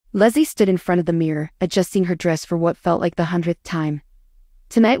Leslie stood in front of the mirror, adjusting her dress for what felt like the 100th time.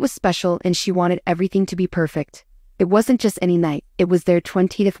 Tonight was special and she wanted everything to be perfect. It wasn't just any night, it was their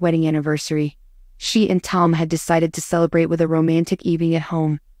 20th wedding anniversary. She and Tom had decided to celebrate with a romantic evening at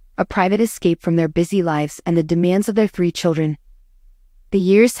home, a private escape from their busy lives and the demands of their 3 children. The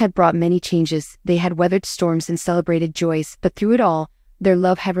years had brought many changes, they had weathered storms and celebrated joys, but through it all, their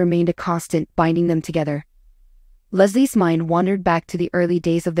love had remained a constant, binding them together. Leslie's mind wandered back to the early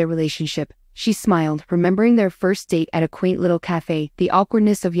days of their relationship. She smiled, remembering their first date at a quaint little cafe, the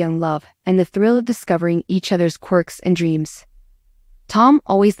awkwardness of young love, and the thrill of discovering each other's quirks and dreams. Tom,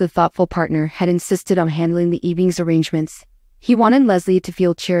 always the thoughtful partner, had insisted on handling the evening's arrangements. He wanted Leslie to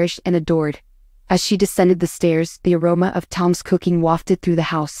feel cherished and adored. As she descended the stairs, the aroma of Tom's cooking wafted through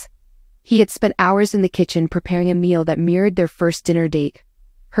the house. He had spent hours in the kitchen preparing a meal that mirrored their first dinner date.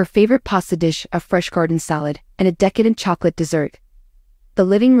 Her favorite pasta dish, a fresh garden salad, and a decadent chocolate dessert. The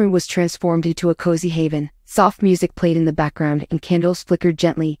living room was transformed into a cozy haven. Soft music played in the background and candles flickered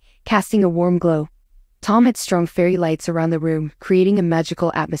gently, casting a warm glow. Tom had strung fairy lights around the room, creating a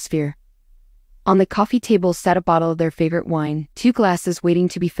magical atmosphere. On the coffee table sat a bottle of their favorite wine, 2 glasses waiting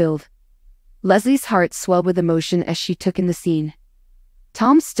to be filled. Leslie's heart swelled with emotion as she took in the scene.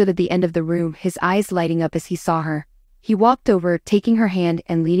 Tom stood at the end of the room, his eyes lighting up as he saw her. He walked over, taking her hand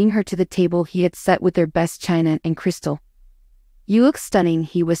and leading her to the table he had set with their best china and crystal. "You look stunning,"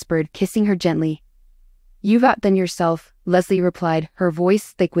 he whispered, kissing her gently. "You've outdone yourself," Leslie replied, her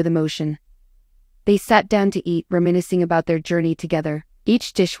voice thick with emotion. They sat down to eat, reminiscing about their journey together.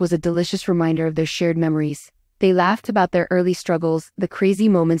 Each dish was a delicious reminder of their shared memories. They laughed about their early struggles, the crazy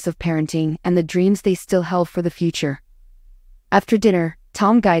moments of parenting, and the dreams they still held for the future. After dinner,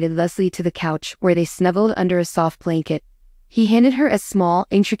 Tom guided Leslie to the couch, where they snuggled under a soft blanket. He handed her a small,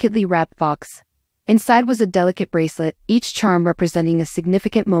 intricately wrapped box. Inside was a delicate bracelet, each charm representing a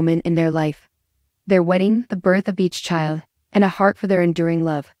significant moment in their life. Their wedding, the birth of each child, and a heart for their enduring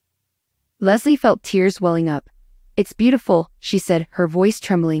love. Leslie felt tears welling up. "It's beautiful," she said, her voice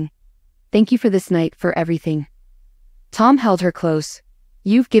trembling. "Thank you for this night, for everything." Tom held her close.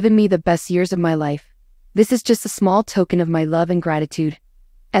 "You've given me the best years of my life. This is just a small token of my love and gratitude."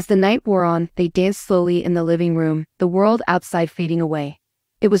 As the night wore on, they danced slowly in the living room, the world outside fading away.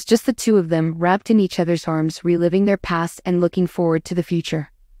 It was just the 2 of them, wrapped in each other's arms, reliving their past and looking forward to the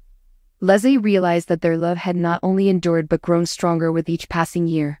future. Leslie realized that their love had not only endured but grown stronger with each passing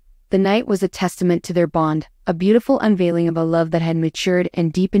year. The night was a testament to their bond, a beautiful unveiling of a love that had matured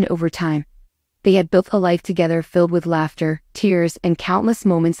and deepened over time. They had built a life together filled with laughter, tears, and countless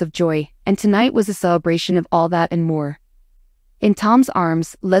moments of joy, and tonight was a celebration of all that and more. In Tom's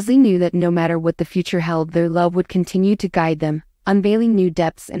arms, Leslie knew that no matter what the future held, their love would continue to guide them, unveiling new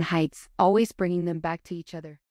depths and heights, always bringing them back to each other.